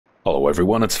Hello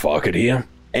everyone, it's Farket here,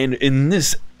 and in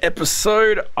this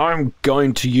episode I'm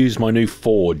going to use my new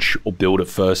forge, or build it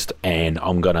first, and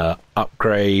I'm gonna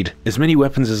upgrade as many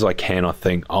weapons as I can. I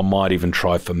think I might even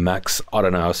try for max. I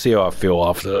don't know, I'll see how I feel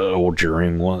after or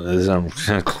during one. Just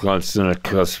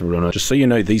so you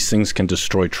know, these things can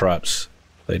destroy traps.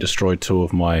 They destroyed 2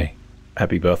 of my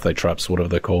happy birthday traps, whatever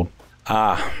they're called.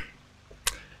 The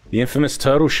infamous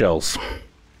turtle shells.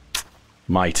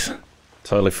 Mate,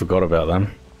 totally forgot about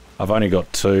them. I've only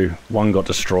got 2. One got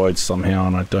destroyed somehow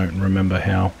and I don't remember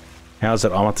how. How is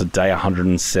it? I'm up to day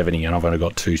 170 and I've only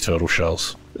got 2 turtle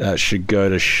shells. That should go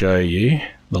to show you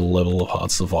the level of hard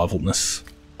survivalness.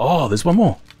 Oh, there's one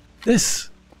more.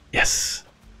 This. Yes.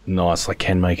 Nice, I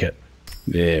can make it.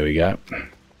 There we go.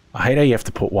 I hate how you have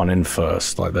to put one in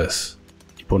first, like this.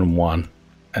 You put in one,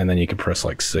 and then you can press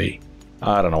like C.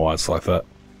 I don't know why it's like that.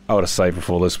 I would have saved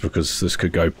before this because this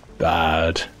could go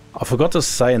bad. I forgot to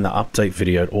say in the update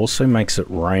video, it also makes it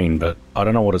rain, but I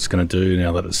don't know what it's going to do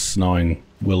now that it's snowing.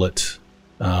 Will it?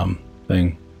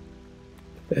 Thing.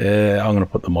 Yeah, I'm going to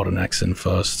put the modern axe in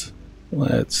first.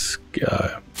 Let's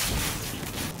go.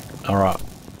 Alright.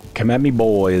 Come at me,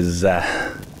 boys.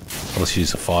 Let's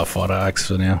use a firefighter axe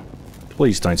for now.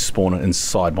 Please don't spawn it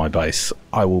inside my base.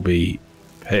 I will be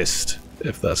pissed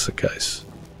if that's the case.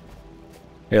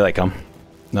 Here they come.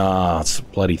 Nah, it's a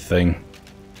bloody thing.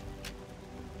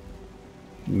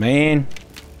 Man.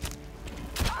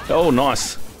 Oh,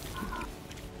 nice.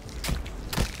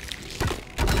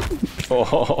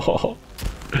 Oh.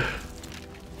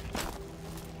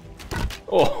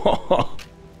 Oh.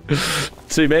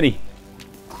 Too many.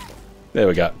 There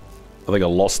we go. I think I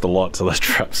lost a lot to those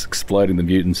traps exploding the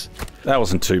mutants. That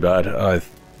wasn't too bad. I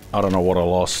don't know what I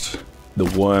lost. The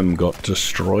worm got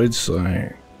destroyed, so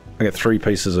I got 3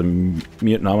 pieces of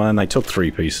mutant armor, and they took 3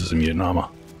 pieces of mutant armor.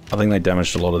 I think they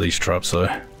damaged a lot of these traps though.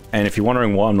 And if you're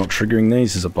wondering why I'm not triggering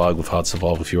these, there's a bug with hard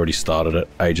survival. If you already started it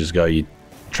ages ago, your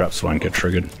traps won't get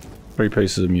triggered. 3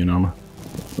 pieces of mutant armor.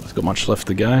 I've got much left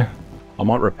to go. I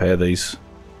might repair these.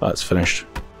 That's finished.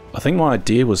 I think my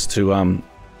idea was to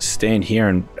stand here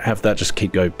and have that just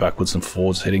keep going backwards and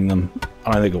forwards hitting them.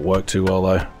 I don't think it worked too well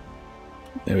though.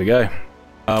 There we go.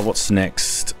 What's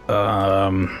next?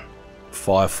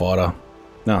 Firefighter.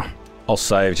 No, I'll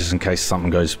save just in case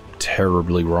something goes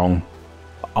terribly wrong.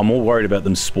 I'm more worried about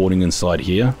them spawning inside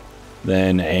here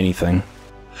than anything.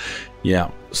 Yeah,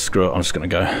 screw it, I'm just gonna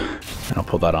go. And I'll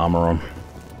put that armor on.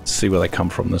 See where they come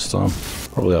from this time.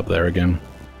 Probably up there again.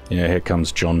 Yeah, here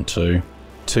comes John 2.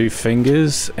 2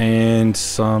 fingers and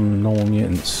some normal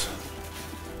mutants.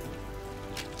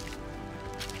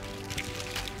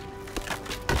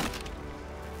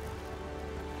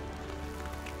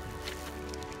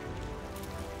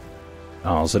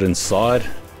 Oh, is it inside?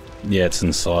 Yeah, it's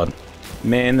inside.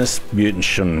 Man, this mutant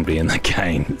shouldn't be in the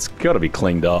game. It's got to be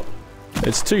cleaned up.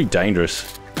 It's too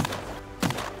dangerous.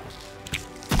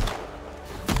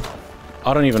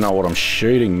 I don't even know what I'm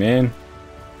shooting, man.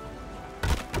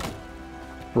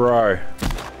 Bro.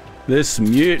 This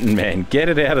mutant, man. Get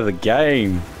it out of the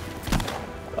game.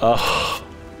 Ugh.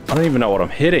 I don't even know what I'm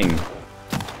hitting.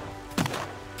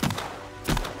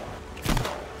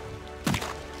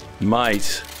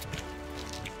 Mate.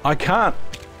 I can't.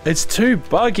 It's too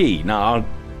buggy. No.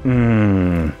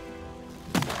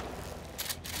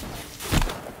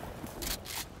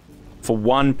 For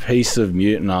 1 piece of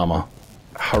mutant armor.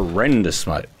 Horrendous,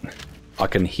 mate. I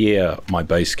can hear my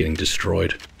base getting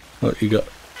destroyed. Look, she got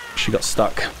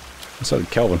stuck. So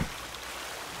did Calvin.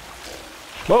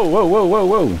 Whoa, whoa, whoa, whoa,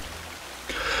 whoa.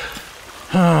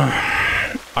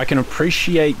 I can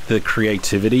appreciate the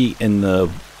creativity in the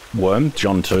worm,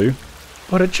 John 2.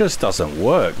 But it just doesn't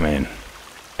work, man.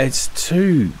 It's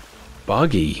too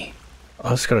buggy. I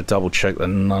just gotta double check that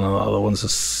none of the other ones are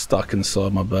stuck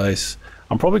inside my base.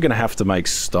 I'm probably gonna have to make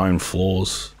stone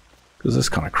floors. Because this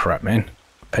kind of crap, man.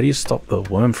 How do you stop the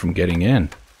worm from getting in?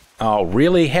 Oh,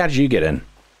 really? How did you get in?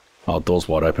 Oh, door's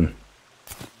wide open.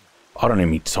 I don't know how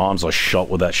many times I shot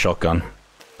with that shotgun.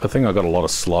 I think I got a lot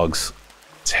of slugs.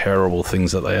 Terrible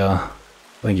things that they are.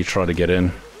 I think you tried to get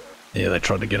in. Yeah, they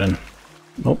tried to get in.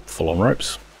 Oh, full on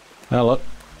ropes. Now look,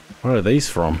 where are these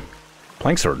from?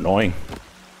 Planks are annoying.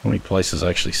 How many places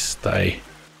actually stay?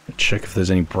 Check if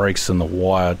there's any breaks in the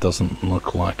wire. It doesn't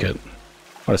look like it.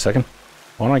 Wait a second.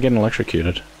 Why am I getting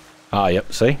electrocuted? Ah,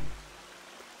 yep, see?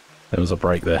 There was a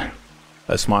break there.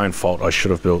 That's my own fault. I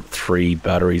should have built 3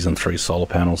 batteries and 3 solar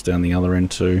panels down the other end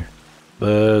too.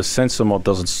 The sensor mod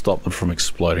doesn't stop them from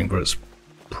exploding, but it's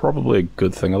probably a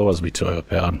good thing, otherwise it'd be too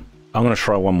overpowered. I'm going to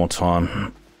try one more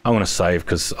time. I'm going to save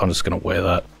because I'm just going to wear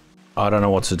that. I don't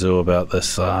know what to do about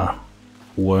this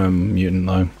worm mutant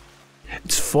though.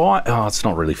 It's fine. Oh, it's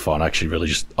not really fine.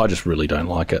 Actually, I just really don't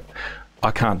like it.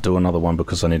 I can't do another one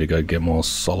because I need to go get more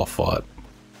sulfite.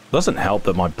 Doesn't help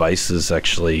that my base is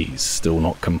actually still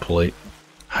not complete.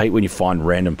 Hate when you find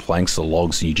random planks or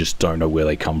logs and you just don't know where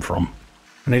they come from.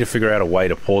 I need to figure out a way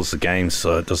to pause the game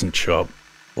so it doesn't chew up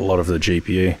a lot of the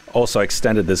GPU. Also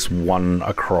extended this one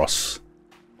across,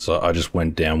 so I just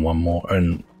went down one more,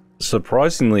 and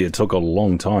surprisingly it took a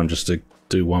long time just to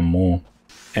do one more.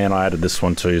 And I added this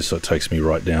one too, so it takes me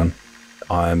right down.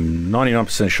 I'm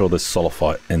 99% sure there's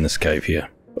sulfite in this cave here,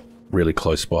 really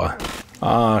close by.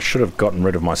 Ah, I should have gotten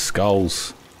rid of my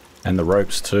skulls and the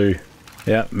ropes too.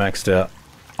 Yeah, maxed out.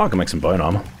 I can make some bone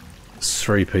armor.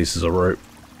 3 pieces of rope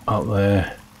up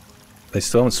there. They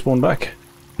still haven't spawned back?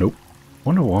 Nope.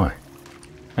 Wonder why.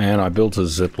 And I built a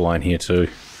zip line here too,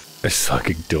 so I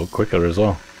could do it quicker as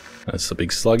well. That's the big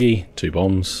sluggy, 2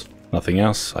 bombs, nothing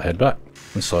else. I head back.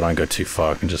 And so I don't go too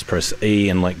far, I can just press E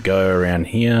and let go around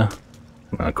here.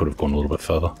 I could have gone a little bit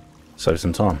further. Save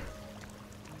some time.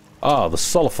 Ah, the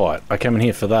sulfite. I came in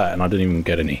here for that and I didn't even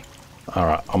get any.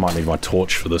 Alright, I might need my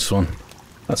torch for this one.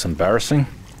 That's embarrassing.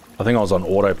 I think I was on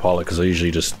autopilot because I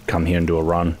usually just come here and do a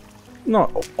run.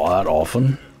 Not that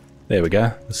often. There we go.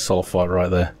 There's sulfite right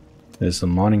there. There's the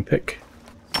mining pick.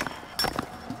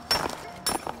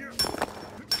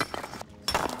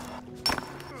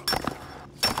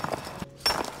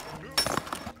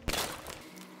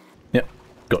 Yep,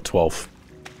 got 12.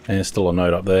 And there's still a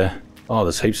node up there. Oh,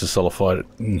 there's heaps of sulfite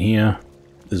in here.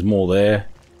 There's more there.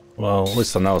 Well, at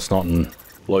least I know it's not in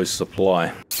low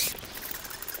supply.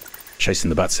 Chasing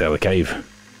the bats out of the cave.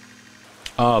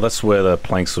 Oh, that's where the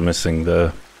planks were missing.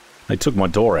 They took my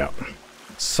door out.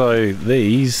 So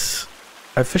these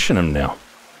are fish in them now.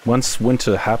 Once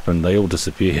winter happened, they all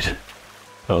disappeared.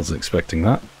 I wasn't expecting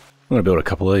that. I'm gonna build a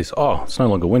couple of these. Oh, it's no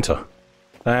longer winter.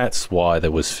 That's why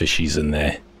there was fishies in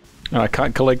there. And I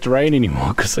can't collect rain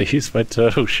anymore because I used my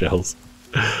turtle shells.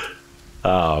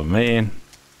 Oh man.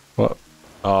 What?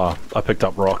 Oh, I picked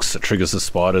up rocks that triggers the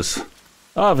spiders.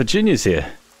 Ah, Virginia's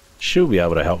here. She'll be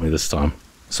able to help me this time.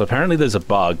 So apparently there's a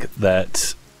bug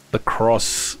that the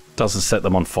cross doesn't set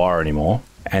them on fire anymore.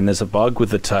 And there's a bug with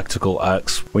the tactical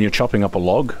axe. When you're chopping up a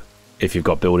log, if you've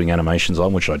got building animations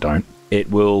on, which I don't, it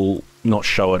will not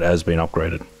show it as being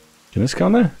upgraded. Can this go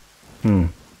in there? I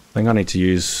think I need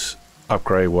to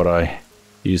upgrade what I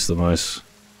use the most.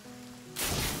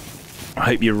 I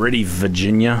hope you're ready,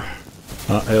 Virginia.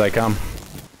 Oh, here they come.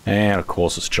 And of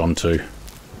course it's John too.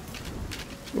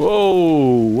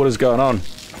 Whoa, what is going on?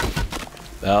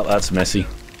 Oh, that's messy.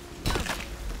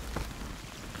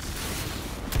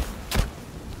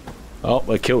 Oh,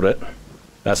 they killed it.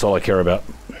 That's all I care about.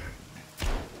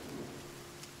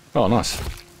 Oh, nice.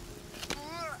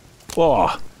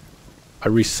 Whoa. I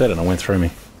reset it and it went through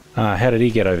me. How did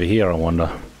he get over here, I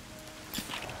wonder?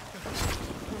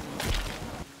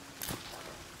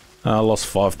 I lost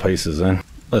 5 pieces then.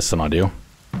 Less than ideal.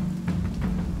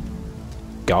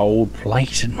 Gold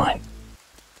plated, mate.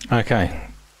 Okay.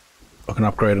 I can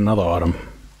upgrade another item.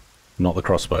 Not the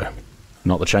crossbow.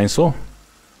 Not the chainsaw.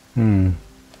 I'm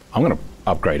gonna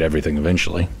upgrade everything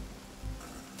eventually.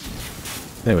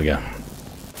 There we go.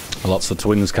 Lots of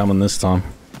twins coming this time.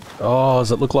 Oh,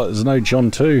 does it look like there's no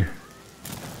John 2?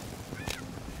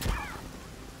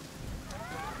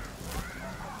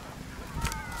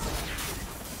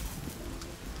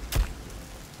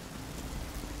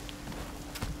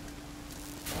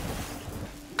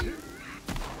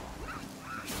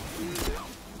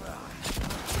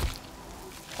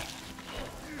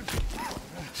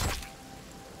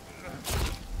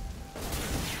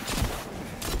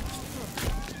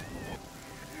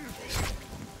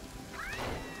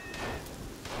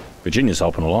 Virginia's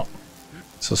helping a lot.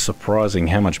 It's surprising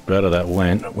how much better that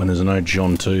went when there's no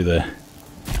John 2 there.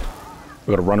 I've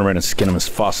got to run around and skin them as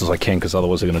fast as I can because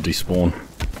otherwise they're going to despawn.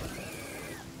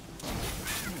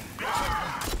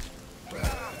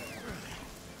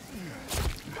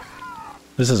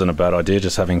 This isn't a bad idea,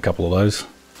 just having a couple of those.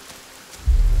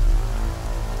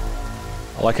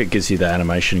 I like it gives you the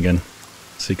animation again,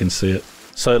 so you can see it.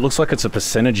 So it looks like it's a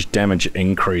percentage damage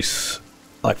increase,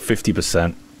 like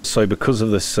 50%. So because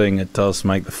of this thing, it does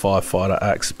make the firefighter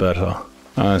axe better.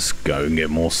 Let's go and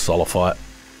get more sulfite.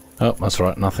 Oh, that's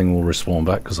right, nothing will respawn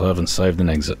back because I haven't saved an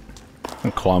exit. I'll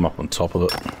climb up on top of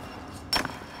it.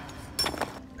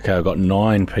 Okay, I've got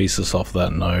 9 pieces off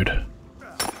that node.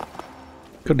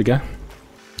 Good to go.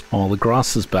 Oh, the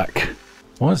grass is back.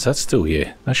 Why is that still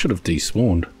here? That should have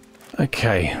despawned.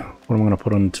 Okay, what am I going to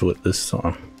put onto it this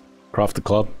time? Craft the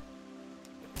club.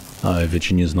 Oh,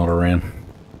 Virginia's not around.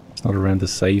 It's not around to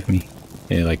save me.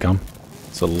 Here they come.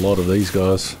 It's a lot of these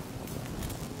guys.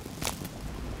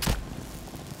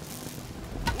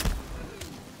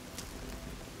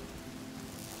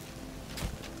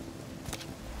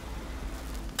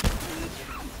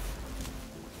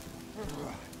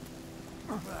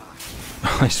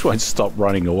 I just won't stop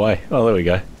running away. Oh, there we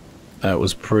go. That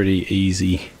was pretty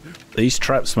easy. These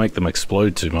traps make them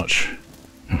explode too much.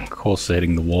 Of course they're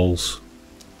hitting the walls.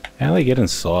 How do they get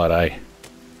inside, eh?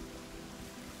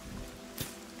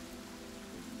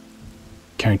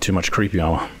 Carrying too much creepy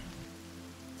armor.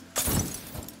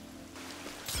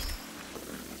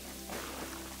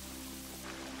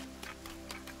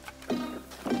 I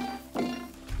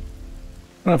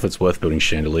don't know if it's worth building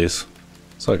chandeliers.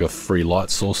 It's like a free light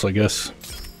source, I guess.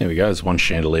 There we go, there's one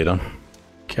chandelier done.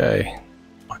 Okay,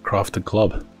 my crafted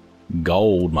club.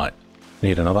 Gold, mate.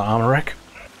 Need another armor rack?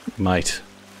 Mate,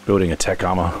 building a tech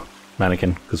armor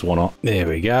mannequin, because why not? There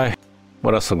we go.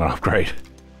 What else am I gonna upgrade?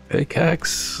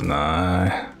 Pickaxe?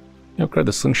 No. You upgrade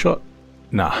the slingshot?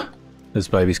 Nah. There's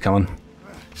babies coming.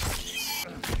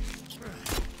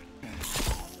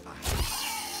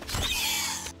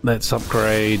 Let's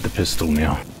upgrade the pistol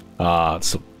now. Ah,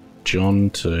 it's a John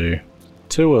 2.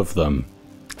 Two of them.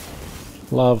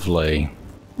 Lovely.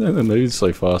 They're moving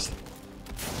so fast.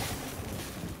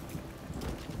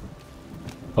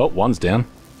 Oh, one's down.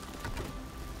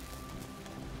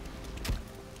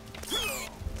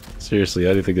 Seriously,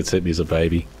 I don't think it's hit me as a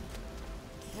baby.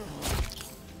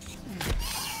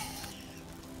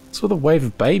 What's with a wave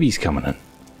of babies coming in?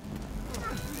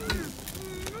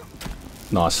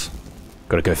 Nice.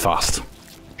 Gotta go fast.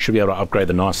 Should be able to upgrade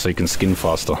the knife so you can skin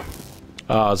faster.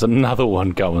 Ah, there's another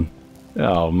one going.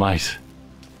 Oh, mate.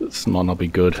 This might not be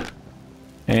good.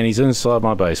 And he's inside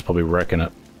my base, probably wrecking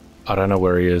it. I don't know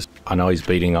where he is. I know he's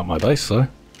beating up my base, though.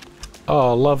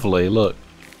 Oh, lovely, look.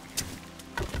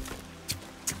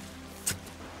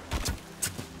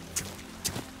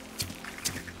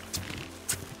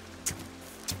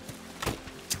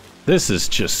 This is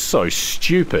just so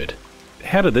stupid.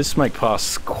 How did this make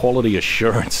past quality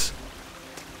assurance?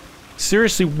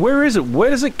 Seriously, where is it? Where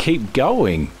does it keep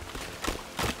going?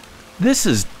 This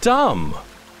is dumb.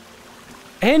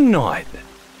 End night.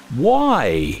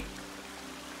 Why?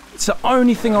 It's the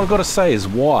only thing I've got to say is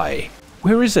why.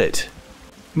 Where is it?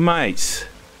 Mate,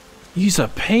 use a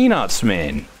peanuts,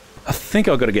 man. I think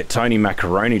I've got to get Tony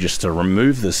Macaroni just to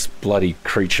remove this bloody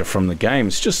creature from the game.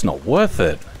 It's just not worth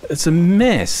it. It's a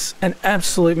mess. An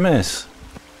absolute mess.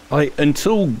 Like,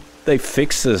 until they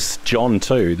fix this John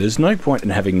 2, there's no point in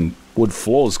having wood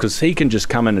floors because he can just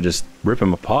come in and just rip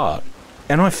them apart.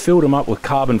 And I filled him up with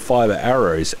carbon fiber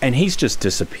arrows and he's just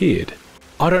disappeared.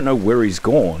 I don't know where he's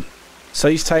gone. So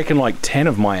he's taken like 10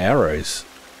 of my arrows.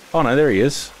 Oh no, there he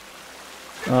is.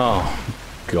 Oh,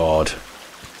 God.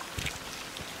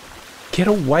 Get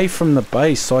away from the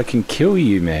base so I can kill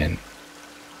you, man.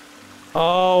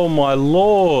 Oh my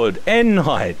lord. End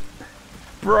night.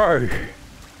 Bro.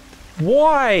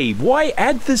 Why? Why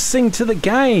add this thing to the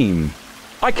game?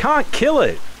 I can't kill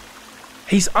it.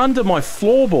 He's under my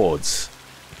floorboards.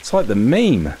 It's like the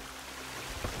meme.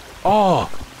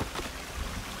 Oh.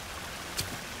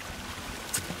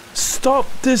 Stop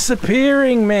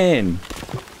disappearing, man.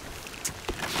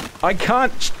 I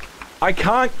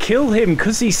can't kill him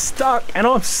because he's stuck and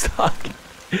I'm stuck.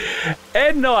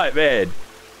 End night, man.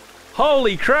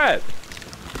 Holy crap.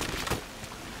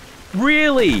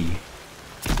 Really?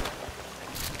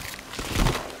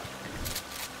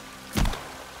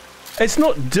 It's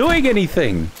not doing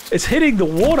anything. It's hitting the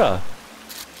water.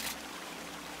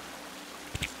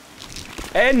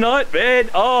 End night, man.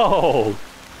 Oh.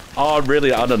 Oh,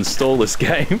 really, I'd uninstall this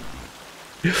game.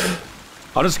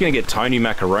 I'm just going to get Tony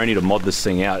Macaroni to mod this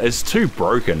thing out. It's too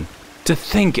broken. To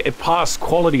think it passed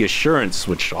quality assurance,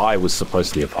 which I was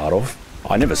supposed to be a part of.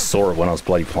 I never saw it when I was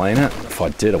bloody playing it. If I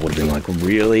did, I would have been like,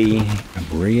 really?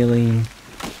 Really?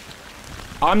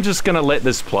 I'm just going to let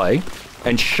this play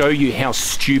and show you how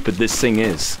stupid this thing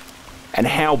is. And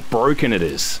how broken it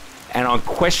is. And I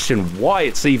question why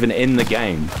it's even in the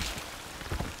game.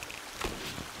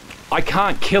 I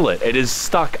can't kill it. It is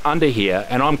stuck under here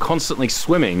and I'm constantly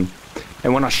swimming.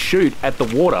 And when I shoot at the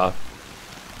water,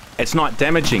 it's not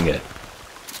damaging it.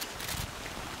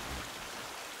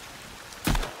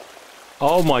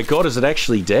 Oh my god, is it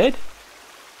actually dead?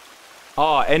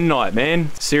 Oh, end night,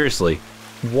 man. Seriously.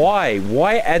 Why?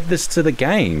 Why add this to the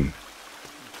game?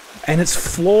 And it's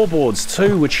floorboards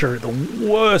too, which are the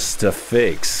worst to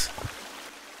fix.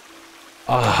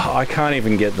 I can't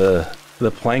even get the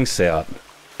planks out.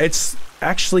 It's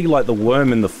actually like the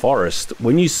worm in the forest.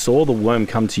 When you saw the worm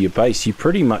come to your base, you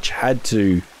pretty much had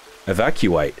to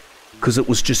evacuate because it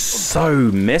was just so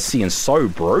messy and so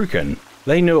broken.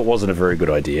 They knew it wasn't a very good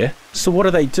idea. So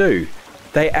what do?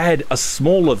 They add a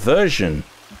smaller version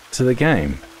to the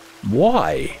game.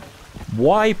 Why?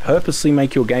 Why purposely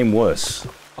make your game worse?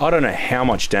 I don't know how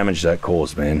much damage that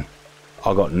caused, man.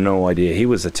 I got no idea. He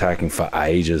was attacking for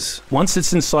ages. Once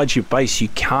it's inside your base, you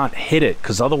can't hit it,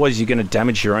 because otherwise you're going to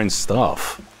damage your own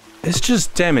stuff. There's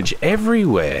just damage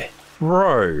everywhere.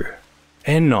 Bro.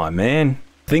 End night, man.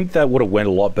 I think that would have went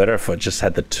a lot better if I just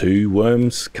had the 2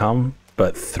 worms come,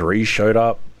 but 3 showed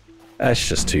up. That's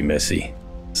just too messy.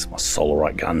 It's my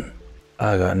solarite gun.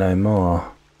 I got no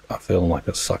more. I feel like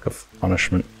a sucker for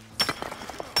punishment.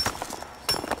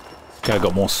 Okay, I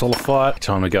got more sulfite.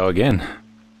 Time to go again.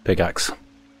 Pickaxe.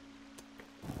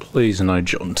 Please no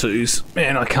John 2s.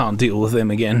 Man, I can't deal with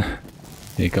them again.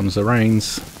 Here comes the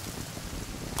rains.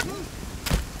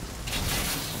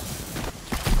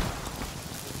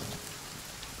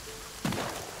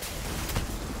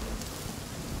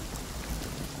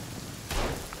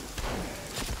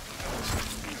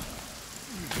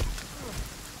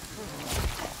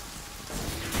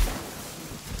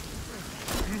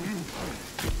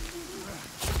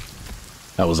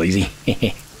 That was easy.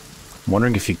 I'm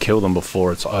wondering if you kill them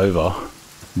before it's over,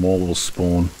 more will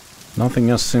spawn.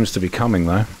 Nothing else seems to be coming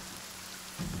though.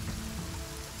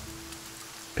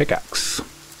 Pickaxe.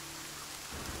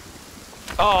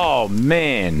 Oh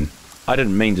man! I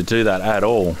didn't mean to do that at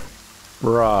all.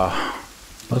 Bruh.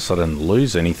 Unless I didn't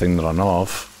lose anything that I know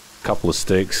of. Couple of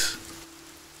sticks.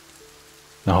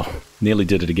 Oh, nearly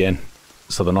did it again.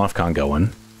 So the knife can't go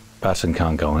in. Baton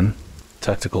can't go in.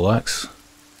 Tactical axe.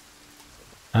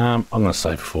 I'm gonna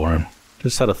save for him.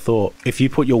 Just had a thought. If you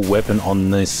put your weapon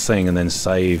on this thing and then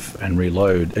save and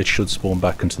reload, it should spawn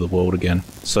back into the world again.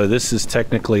 So this is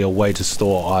technically a way to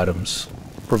store items,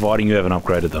 providing you haven't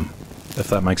upgraded them, if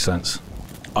that makes sense.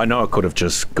 I know I could have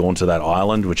just gone to that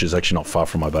island, which is actually not far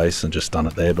from my base, and just done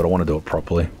it there, but I want to do it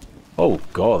properly. Oh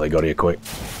god, they got here quick.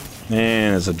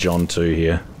 And there's a John 2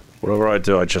 here. Whatever I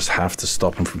do, I just have to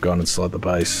stop him from going inside the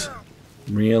base.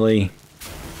 Really?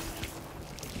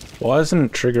 Why isn't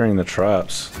it triggering the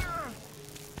traps?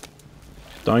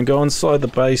 Don't go inside the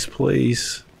base,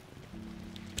 please.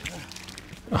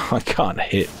 Oh, I can't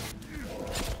hit.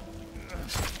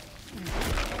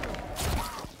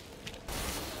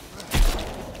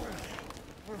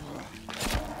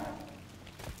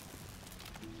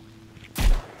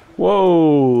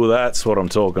 Whoa, that's what I'm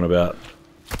talking about.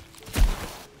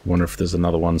 Wonder if there's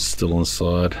another one still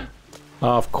inside.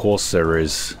 Oh, of course there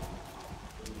is.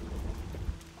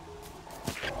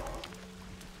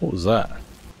 What was that?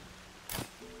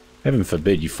 Heaven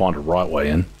forbid you find a right way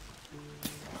in.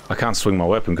 I can't swing my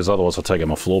weapon because otherwise I'll take out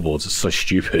my floorboards. It's so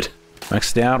stupid.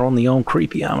 Maxed out on the old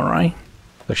creepy armor, eh?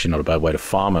 Actually not a bad way to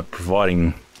farm it,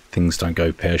 providing things don't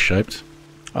go pear-shaped.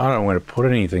 I don't know where to put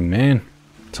anything, man.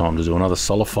 Time to do another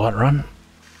sulfite run.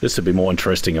 This would be more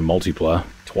interesting in multiplayer.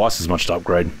 Twice as much to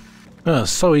upgrade. Oh,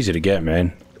 it's so easy to get,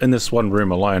 man. In this one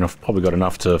room alone, I've probably got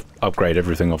enough to upgrade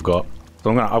everything I've got. So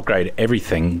I'm going to upgrade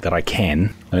everything that I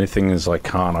can. The only thing is I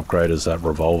can't upgrade is that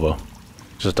revolver.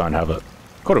 Just don't have it.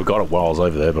 Could have got it while I was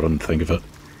over there, but I didn't think of it.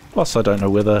 Plus, I don't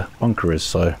know where the bunker is,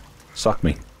 so suck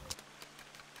me.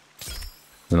 There's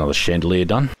another chandelier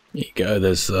done. Here you go,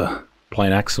 there's the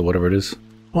plain axe or whatever it is.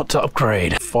 What to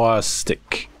upgrade? Fire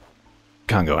stick.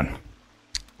 Can't go in.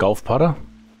 Golf putter.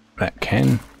 That can.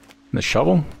 And the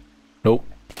shovel. Nope.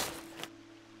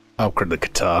 Upgrade the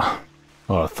guitar.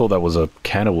 Oh, I thought that was a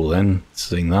cannibal then,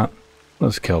 seeing that.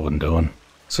 What's Kelvin doing?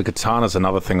 So katana's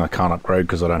another thing I can't upgrade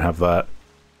because I don't have that.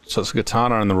 So it's a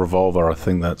katana and the revolver, I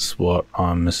think that's what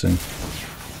I'm missing.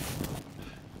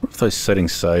 What if those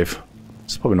settings save?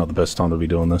 It's probably not the best time to be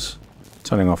doing this.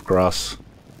 Turning off grass.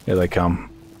 Here they come.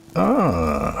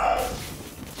 Ah.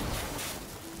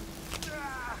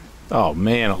 Oh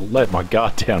man, I let my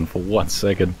guard down for 1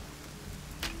 second.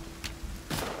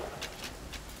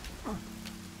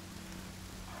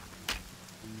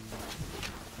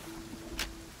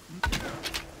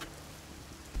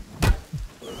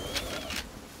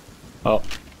 Oh,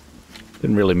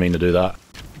 didn't really mean to do that.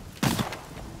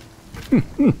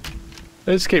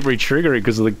 They just keep re-triggering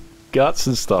because of the guts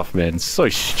and stuff, man. It's so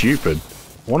stupid.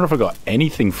 I wonder if I got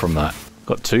anything from that.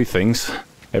 Got 2 things.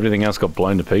 Everything else got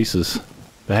blown to pieces.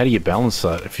 But how do you balance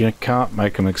that? If you can't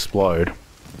make them explode,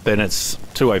 then it's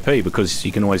too OP because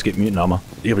you can always get mutant armor.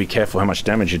 You gotta be careful how much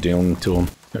damage you're dealing to them.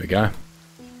 There we go.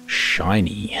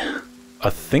 Shiny. I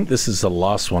think this is the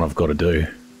last one I've got to do.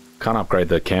 Can't upgrade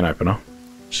the can opener.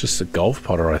 It's just a golf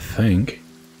putter, I think.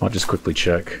 Might just quickly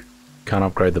check. Can't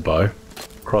upgrade the bow.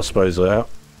 Crossbow's out.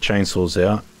 Chainsaw's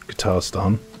out. Guitar's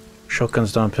done.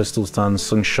 Shotgun's done. Pistol's done.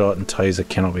 Slingshot and taser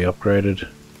cannot be upgraded.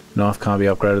 Knife can't be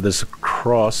upgraded. There's a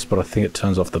cross, but I think it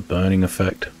turns off the burning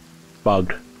effect.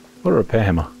 Bugged. What a repair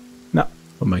hammer. No,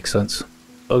 that makes sense.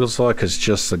 Looks like it's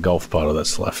just the golf putter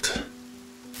that's left.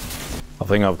 I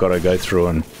think I've got to go through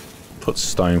and put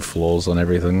stone floors on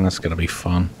everything. That's going to be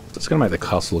fun. It's going to make the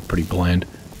castle look pretty bland.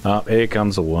 Here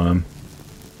comes a worm.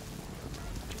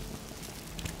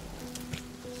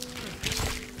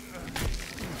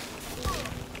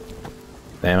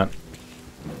 Damn it.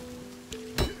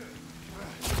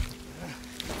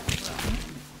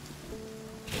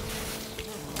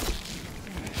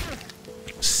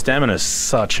 Stamina is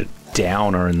such a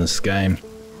downer in this game.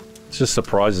 It's just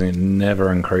surprising it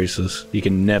never increases. You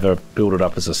can never build it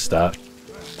up as a stat.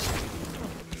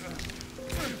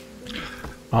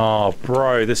 Oh,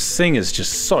 bro, this thing is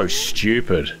just so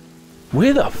stupid.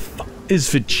 Where the fuck is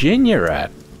Virginia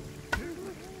at?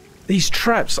 These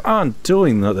traps aren't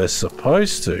doing what they're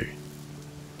supposed to.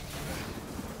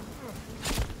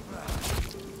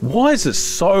 Why is it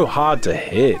so hard to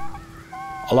hit?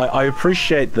 Like, I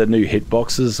appreciate the new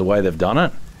hitboxes, the way they've done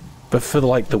it, but for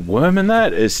like the worm in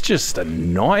that, it's just a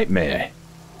nightmare.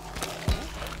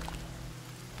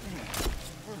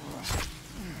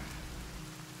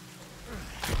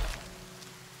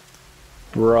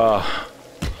 Bruh.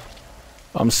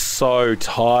 I'm so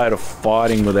tired of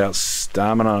fighting without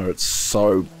stamina. It's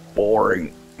so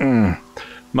boring. Mate,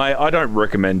 I don't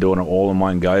recommend doing it all in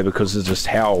one go because it's just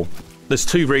how... There's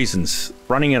two reasons.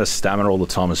 Running out of stamina all the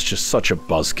time is just such a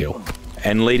buzzkill.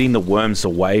 And leading the worms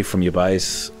away from your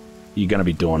base, you're going to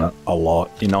be doing it a lot.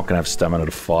 You're not going to have stamina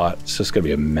to fight. It's just going to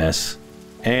be a mess.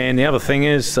 And the other thing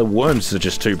is, the worms are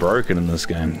just too broken in this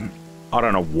game. I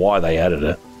don't know why they added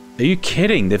it. Are you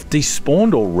kidding? They've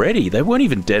despawned already. They weren't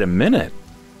even dead a minute.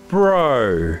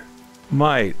 Bro.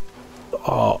 Mate.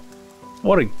 Oh,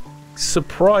 what a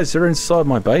surprise. They're inside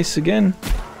my base again.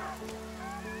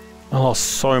 I lost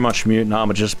so much mutant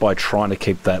armor just by trying to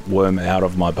keep that worm out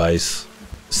of my base.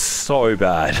 So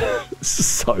bad.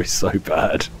 so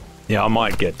bad. Yeah, I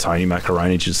might get Tony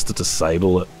Macaroni just to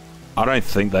disable it. I don't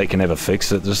think they can ever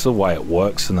fix it. Just the way it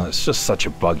works, and it's just such a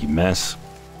buggy mess.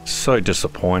 So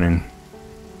disappointing.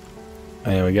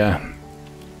 There we go.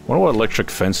 Wonder what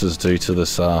electric fences do to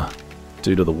this,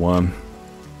 do to the worm.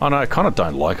 Oh no, I kind of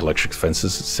don't like electric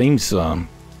fences. It seems, you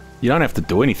don't have to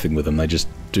do anything with them. They just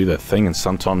do their thing, and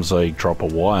sometimes they drop a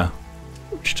wire,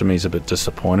 which to me is a bit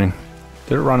disappointing.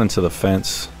 Did it run into the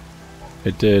fence?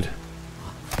 It did.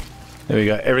 There we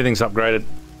go. Everything's upgraded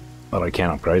that I can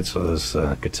upgrade. So there's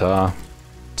a guitar,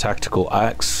 tactical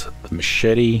axe, the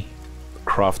machete, the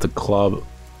crafted club,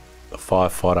 the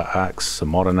firefighter axe, the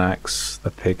modern axe,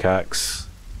 the pickaxe,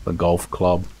 the golf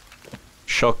club,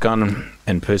 shotgun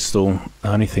and pistol.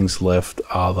 The only things left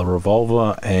are the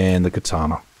revolver and the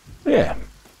katana. Yeah,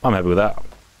 I'm happy with that.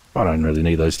 I don't really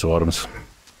need those two items,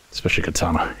 especially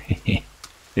katana.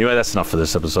 Anyway, that's enough for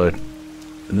this episode.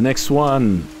 In the next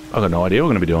one, I've got no idea what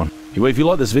we're going to be doing. Anyway, if you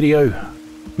like this video,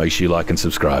 make sure you like and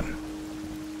subscribe.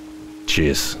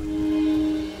 Cheers.